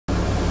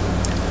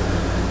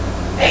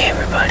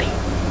everybody.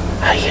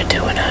 How you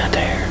doing out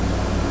there?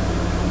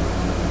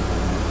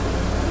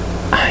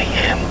 I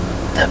am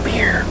the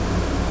Beer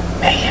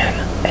Man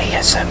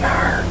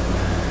ASMR,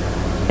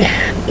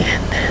 and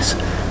in this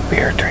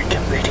beer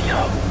drinking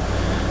video,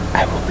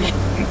 I will be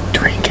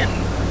drinking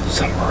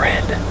some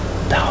Red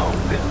Dog.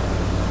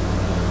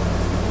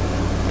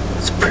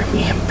 It's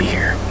premium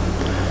beer,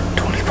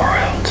 24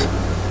 ounce.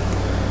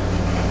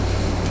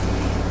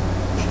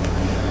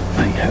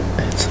 But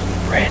yeah, it's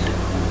Red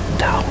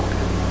Dog.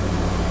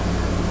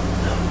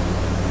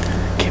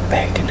 Get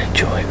back and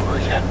enjoy, will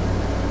ya?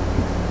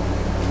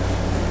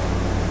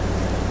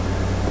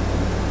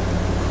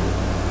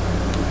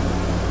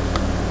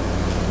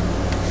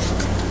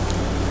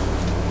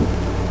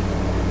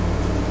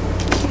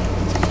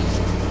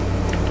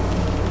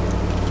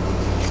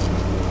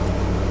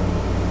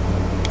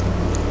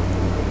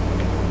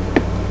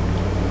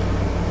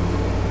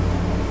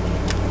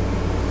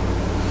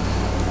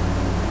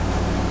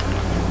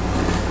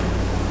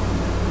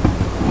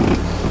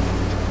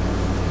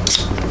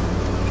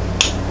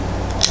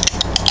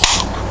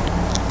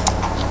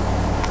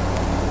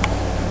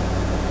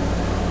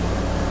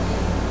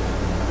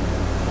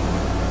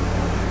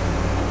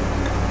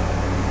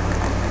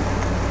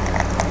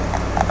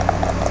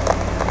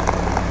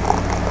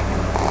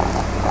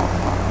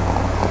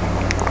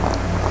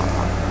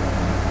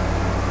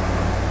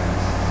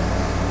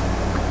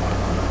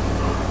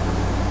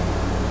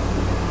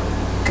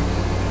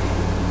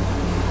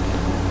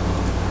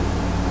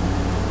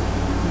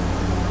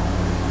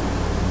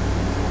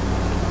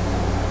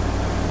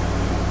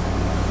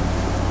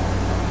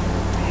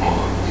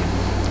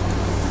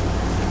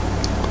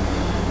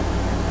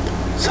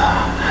 So,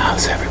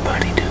 how's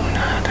everybody doing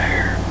out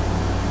there?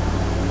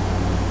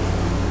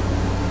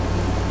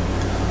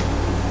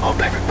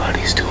 Hope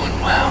everybody's doing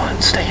well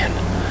and staying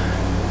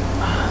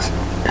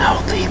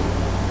healthy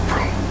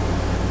from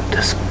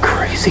this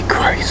crazy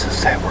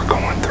crisis that we're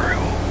going through.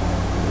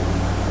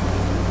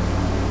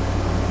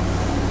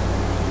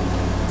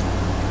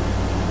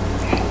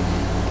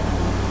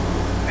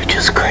 It's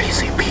just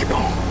crazy,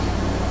 people.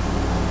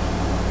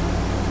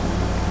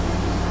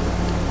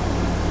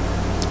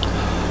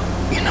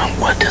 You know,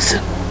 what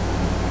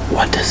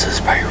does this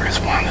virus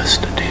want us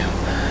to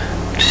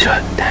do?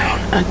 Shut down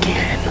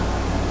again?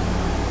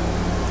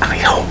 I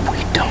hope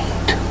we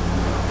don't.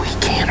 We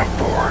can't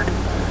afford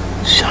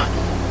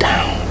shutting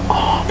down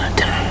all the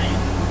time.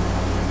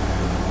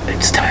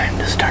 It's time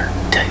to start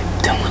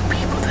telling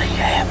people they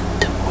have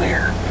to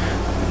wear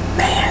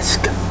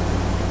masks.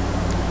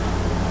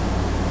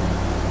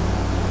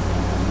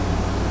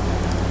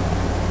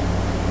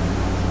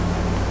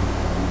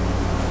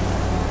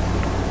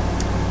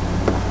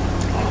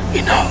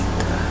 You know,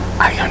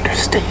 I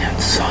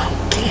understand some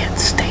can't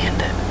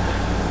stand it.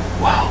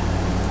 Well,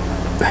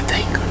 I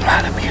think a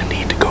lot of you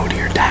need to go to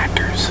your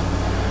doctors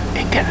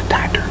and get a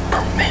doctor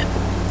permit.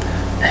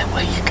 That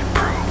way you can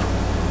prove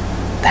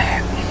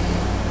that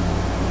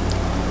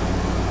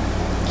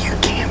you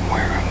can't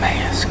wear a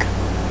mask.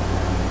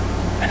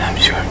 And I'm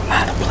sure a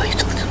lot of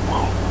places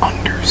will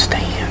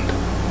understand.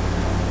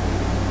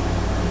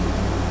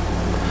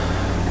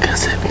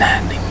 Because if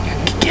not, then you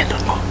could get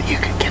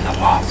a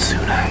lawsuit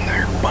on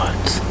their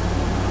butts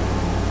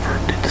for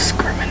the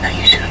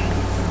discrimination.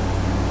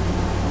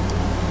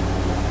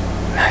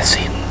 And I've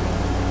seen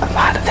a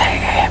lot of that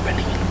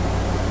happening.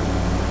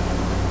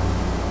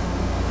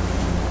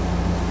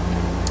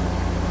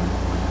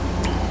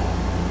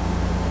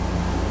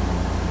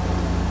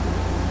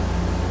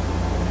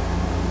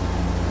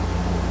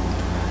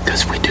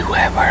 Because we do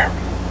have our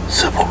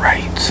civil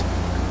rights.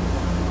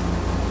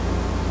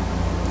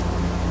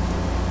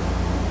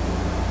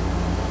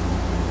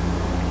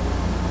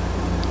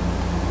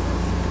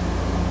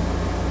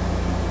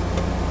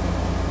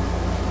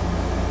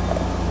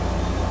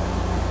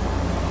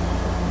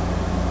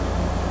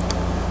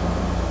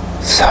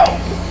 So,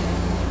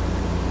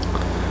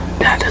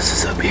 now this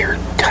is a weird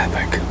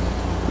topic.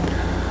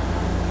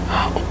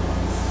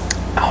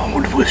 How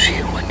old was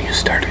you when you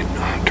started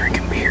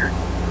drinking beer?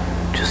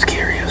 Just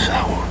curious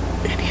how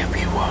any of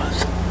you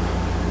was.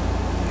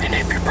 And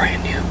if you're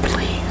brand new,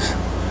 please,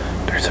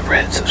 there's a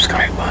red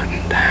subscribe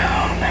button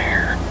down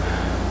there,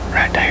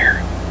 right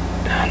there,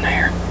 down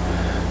there.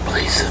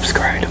 Please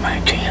subscribe to my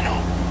channel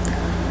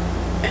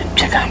and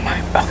check out my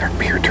other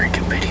beer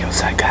drinking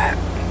videos I got.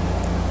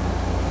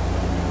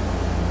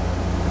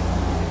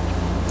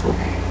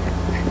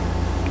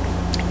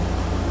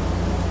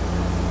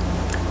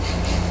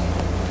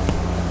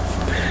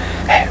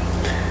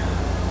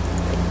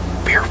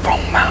 Beer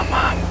foam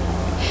mama,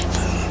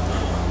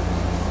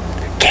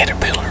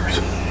 caterpillars.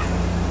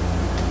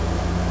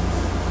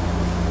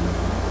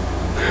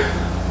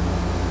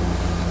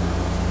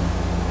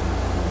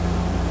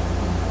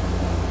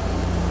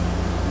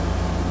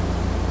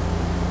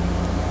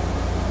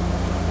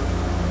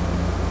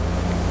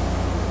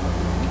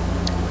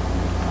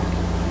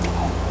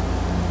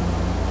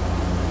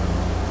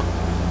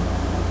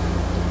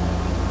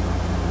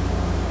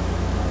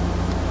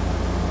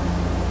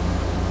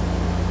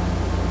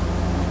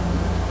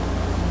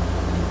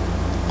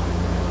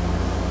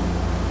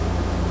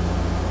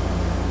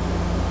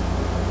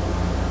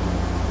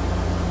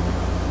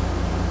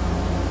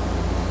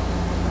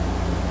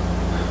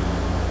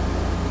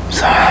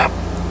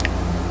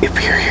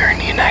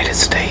 the United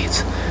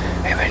States,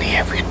 have any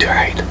of you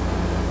tried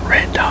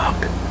Red Dog?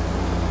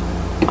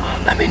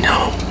 Let me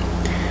know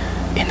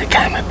in the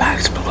comment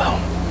box below.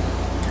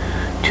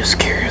 Just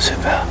curious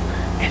if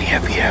any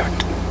of you have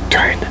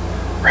tried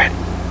Red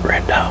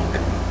Dog.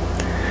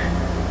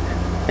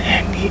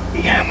 And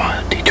yeah,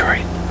 I'm a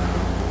Detroit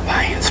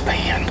Lions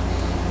fan.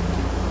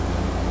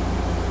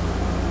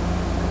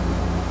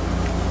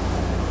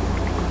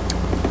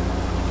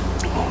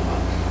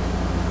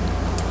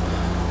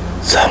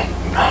 So,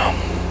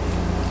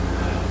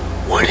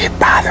 would it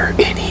bother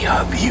any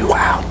of you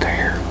out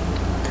there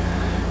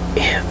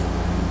if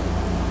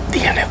the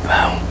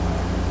NFL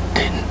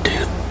didn't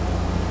do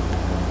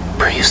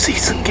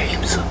preseason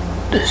games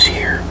this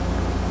year?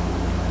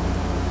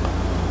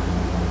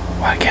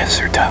 Well, I guess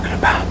they're talking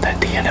about that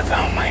the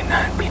NFL might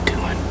not be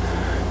doing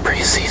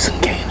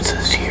preseason games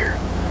this year.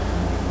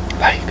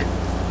 Like,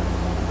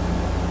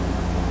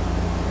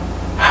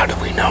 how do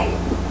we know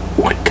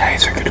what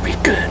guys are going to be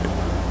good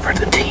for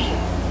the team?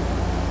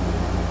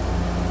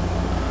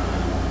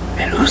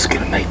 And who's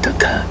going to make the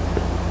cut?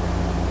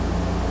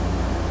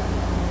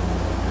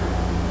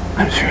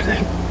 I'm sure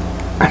that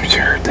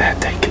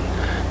they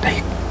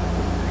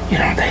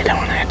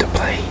don't have to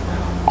play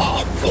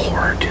all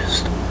four,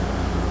 just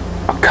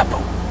a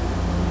couple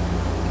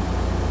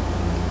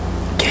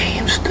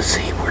games to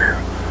see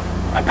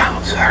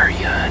whereabouts are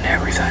you and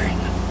everything.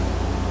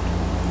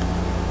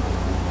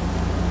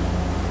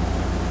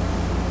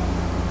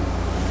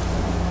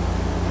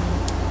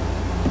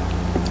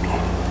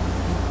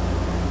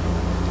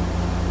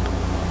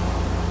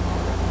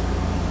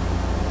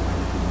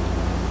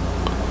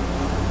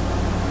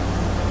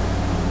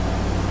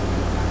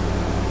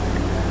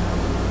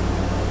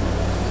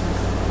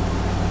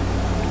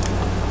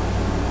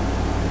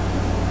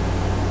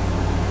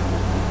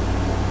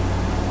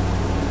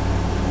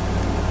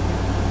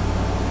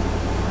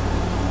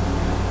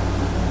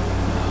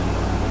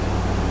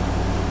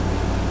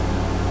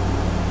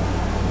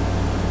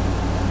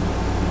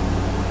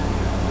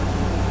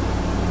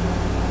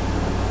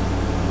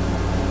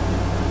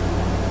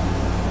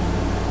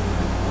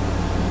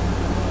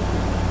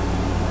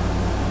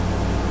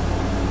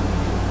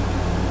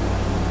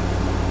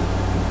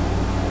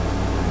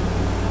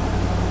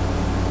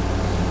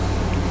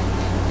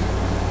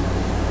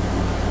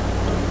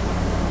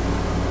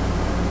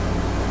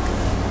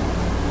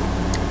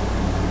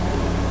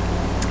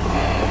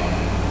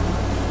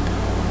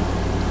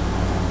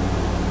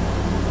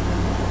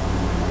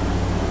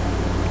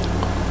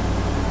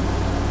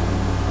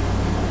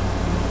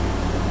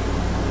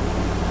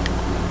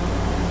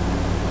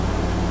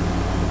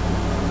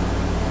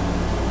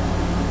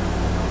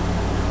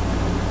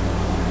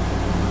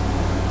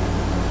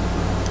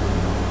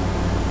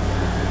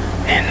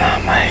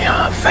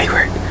 My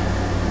favorite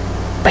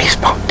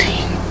baseball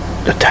team,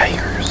 the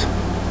Tigers.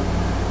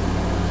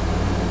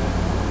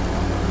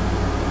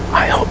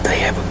 I hope they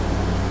have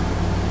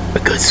a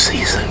good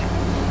season.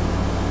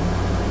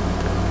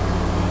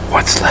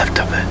 What's left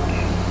of it.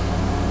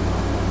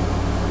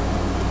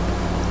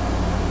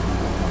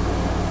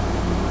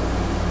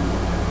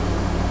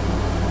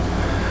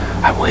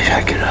 I wish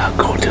I could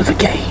go to the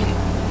game.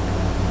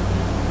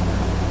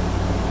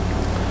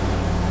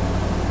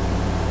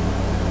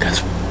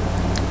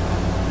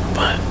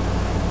 But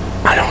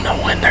I don't know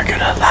when they're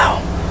gonna allow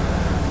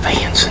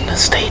fans in the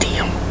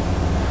stadium.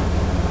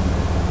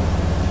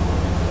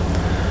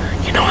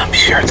 You know, I'm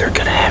sure they're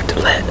gonna have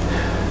to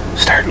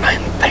start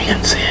letting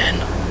fans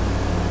in.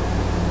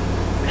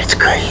 It's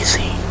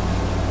crazy.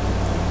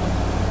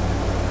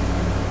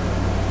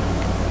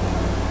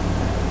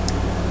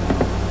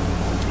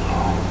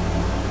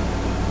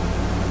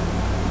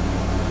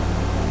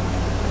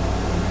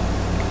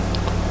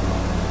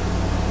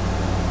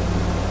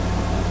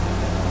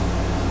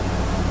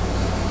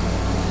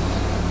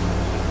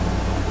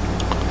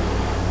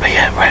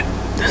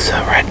 This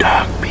Red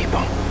Dog,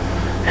 people,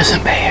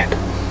 isn't bad.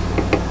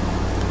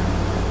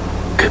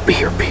 Good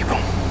beer, people.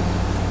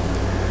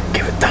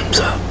 Give it thumbs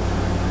up.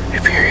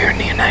 If you're here in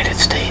the United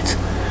States,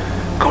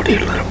 go to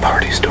your little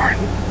party store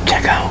and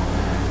check out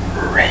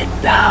Red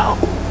Dog.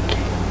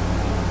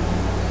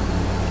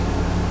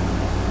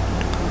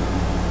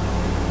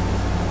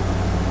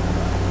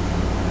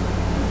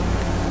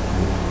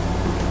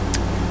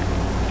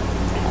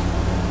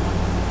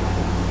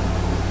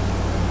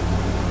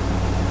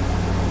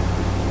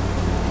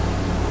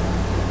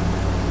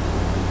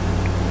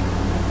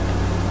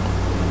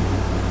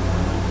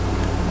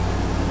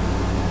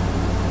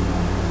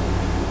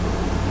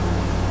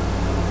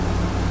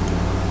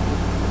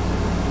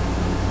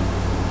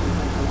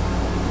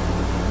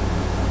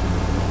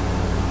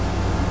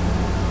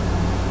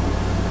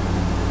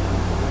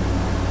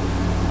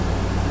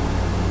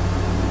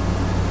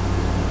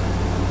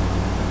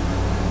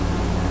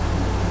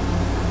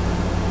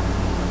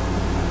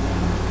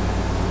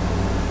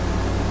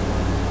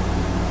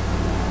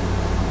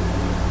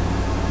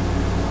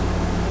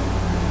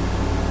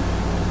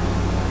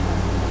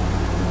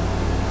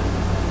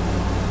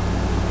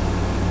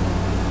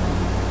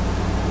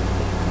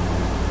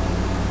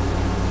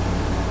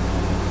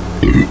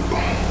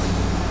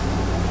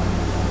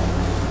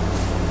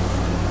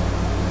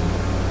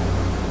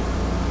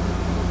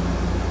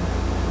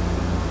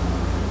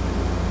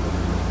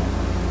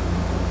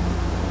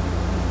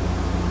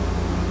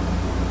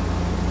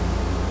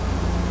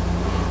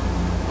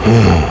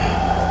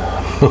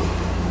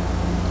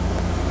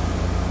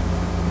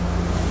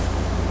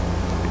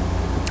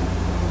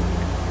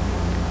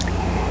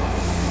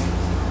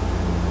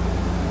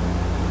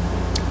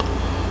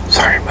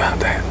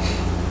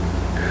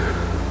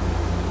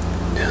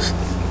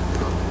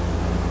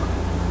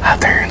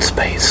 in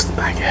space,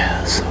 I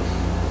guess.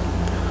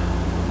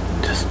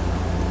 Just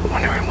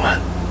wondering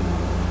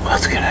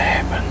what's gonna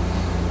happen.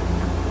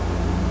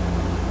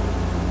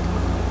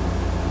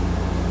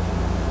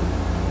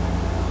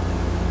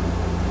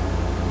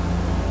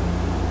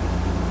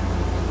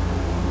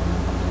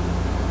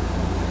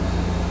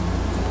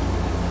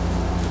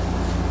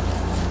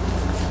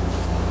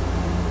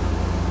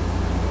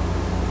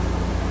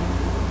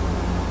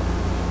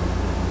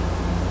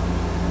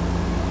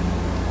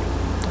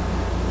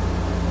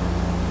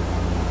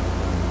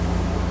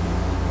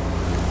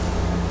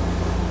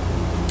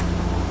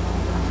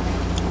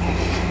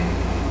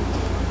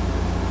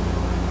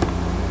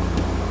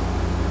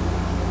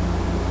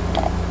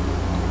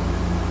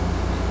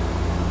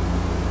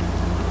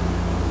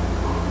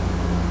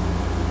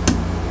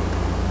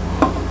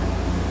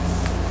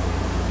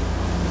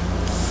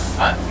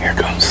 Here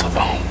comes the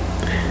phone.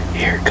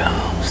 Here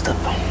comes the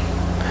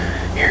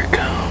phone. Here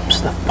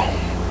comes the phone.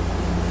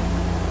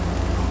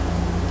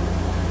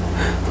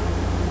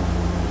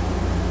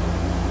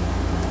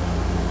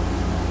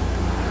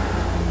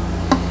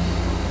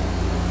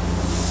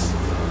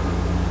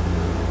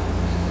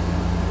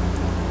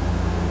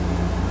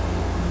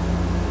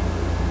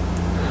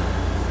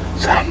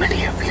 So how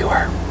many of you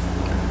are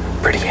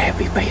pretty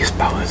happy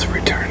baseball is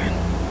returning?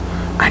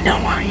 I know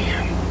I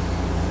am.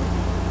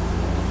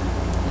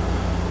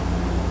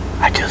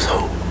 I just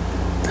hope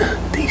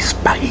that these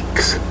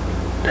spikes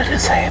that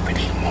is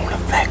happening won't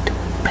affect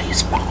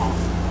baseball.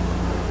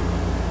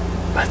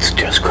 Let's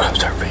just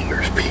cross our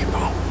fingers,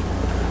 people.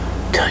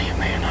 Tell you,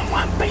 man, I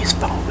want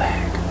baseball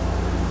back.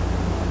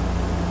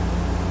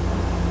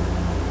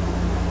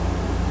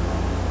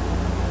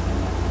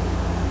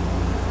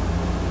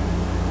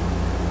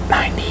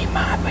 I need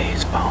my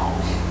baseball.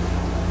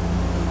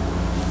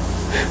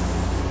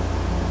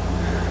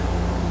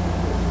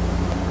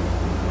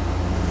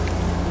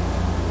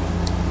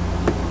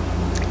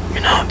 You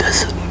know,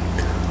 this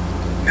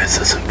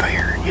isn't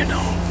fair, you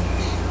know.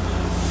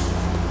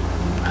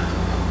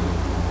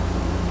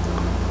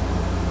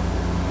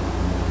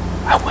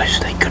 I wish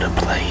they could have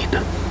played.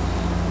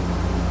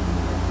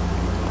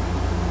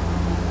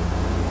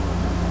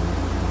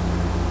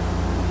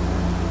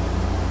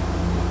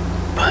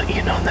 But,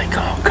 you know, they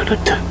all could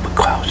have took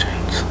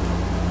precautions.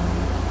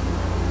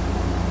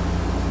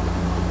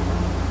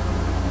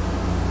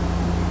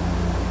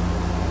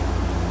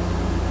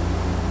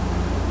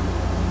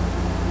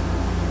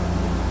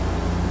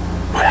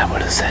 But I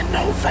would have said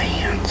no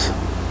fans.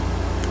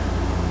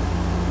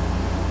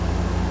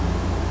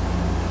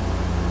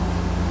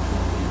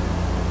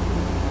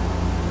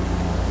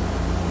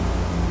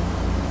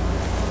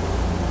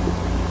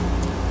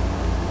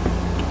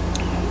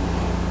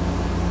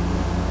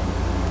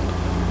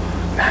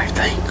 I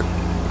think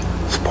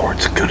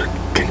sports could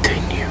have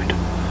continued,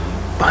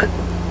 but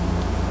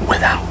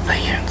without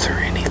fans or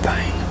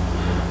anything.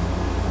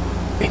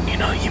 And you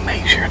know, you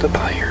make sure the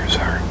players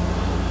have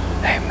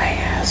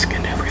masks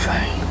and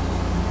everything.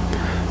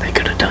 They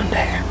could have done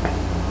that.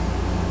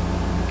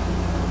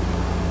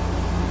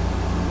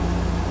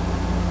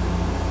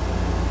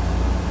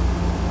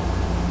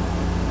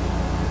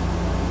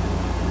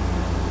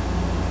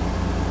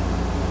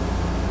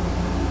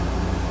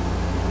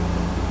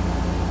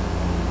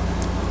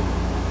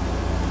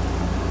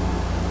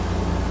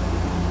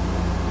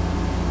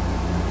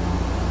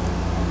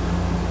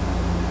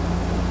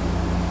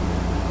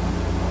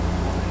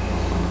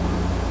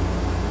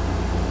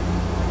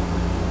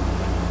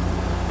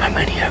 How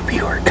many of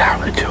you are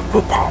college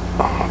football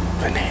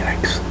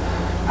fanatics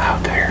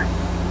out there?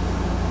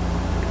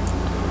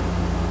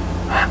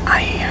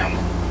 I am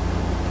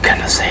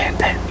kind of sad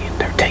that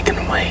they're taking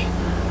away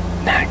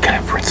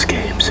non-conference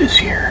games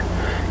this year.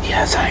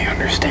 Yes, I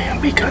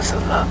understand because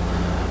of the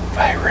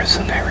virus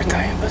and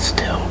everything, but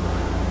still,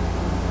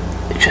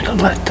 they should have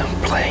let them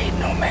play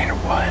no matter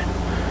what.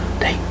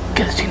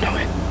 Because you know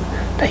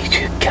they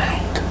should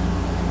count.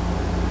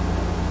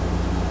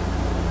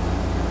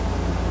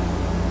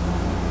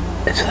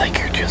 It's like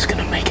you're just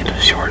gonna make it a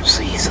short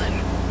season.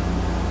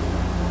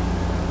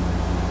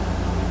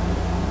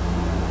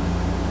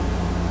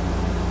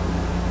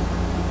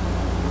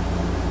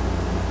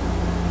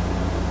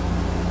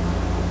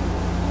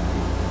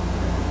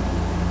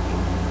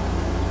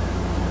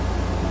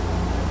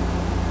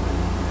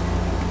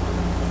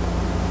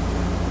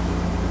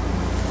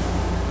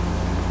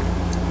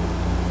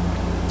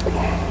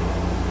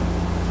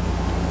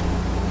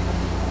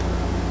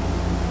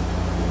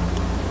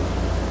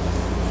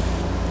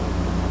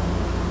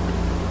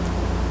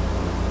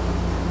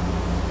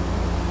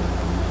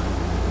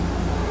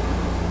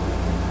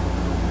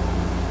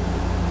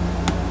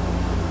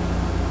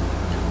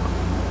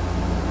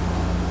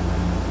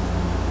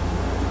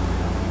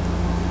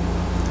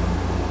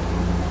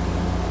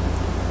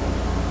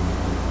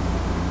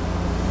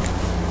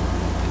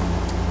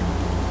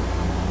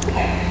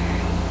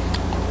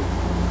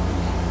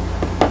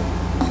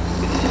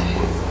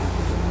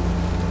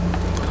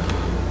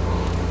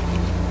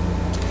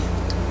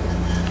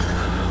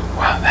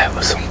 Wow, that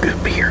was some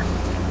good beer.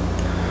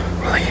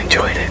 Really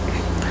enjoyed it.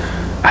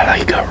 I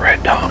like a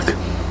Red Dog.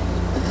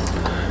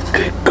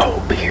 Good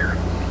cold beer.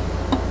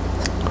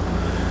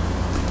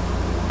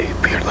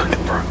 If you're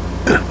looking for a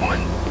good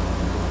one,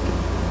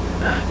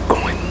 go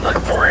and look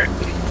for it.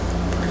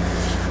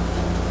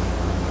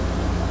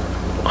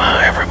 Well,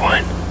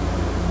 everyone,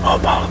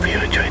 hope all of you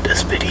enjoyed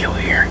this video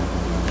here.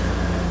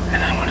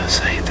 And I want to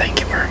say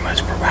thank you very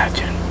much for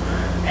watching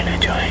and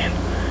enjoying.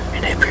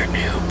 And if you're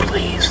new,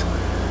 please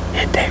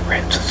hit that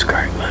red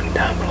subscribe button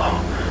down below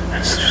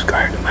and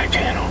subscribe to my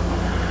channel.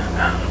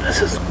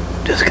 This is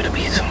just going to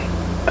be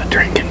a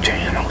drinking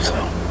channel, so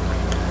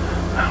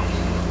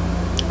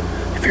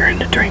if you're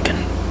into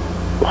drinking,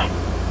 well,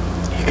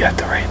 you got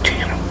the right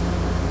channel.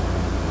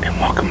 And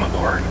welcome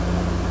aboard.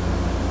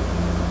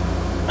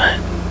 But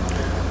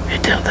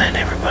until then,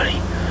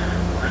 everybody,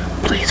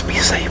 please be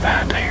safe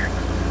out there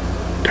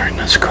during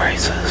this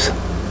crisis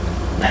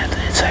that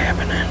is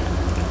happening.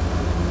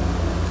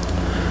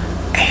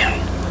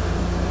 And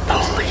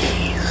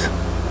please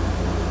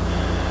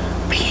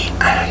be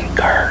on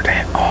guard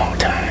at all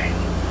times,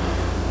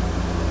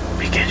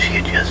 because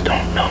you just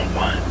don't know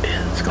what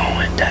is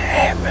going to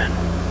happen.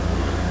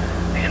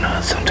 You know,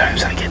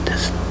 sometimes I get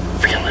this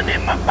feeling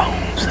in my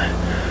bones that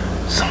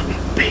something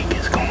big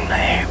is going to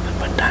happen,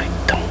 but I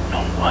don't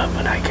know what,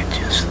 but I can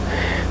just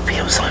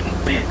feel something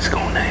big is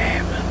going to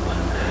happen.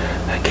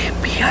 I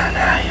can't be on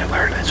high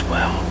alert as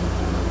well.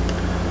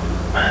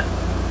 But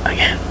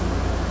again,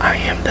 I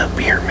am the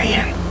Beer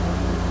Man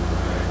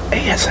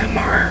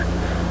ASMR,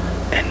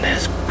 and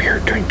this beer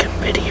drinking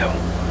video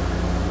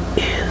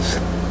is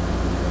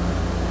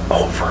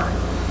over.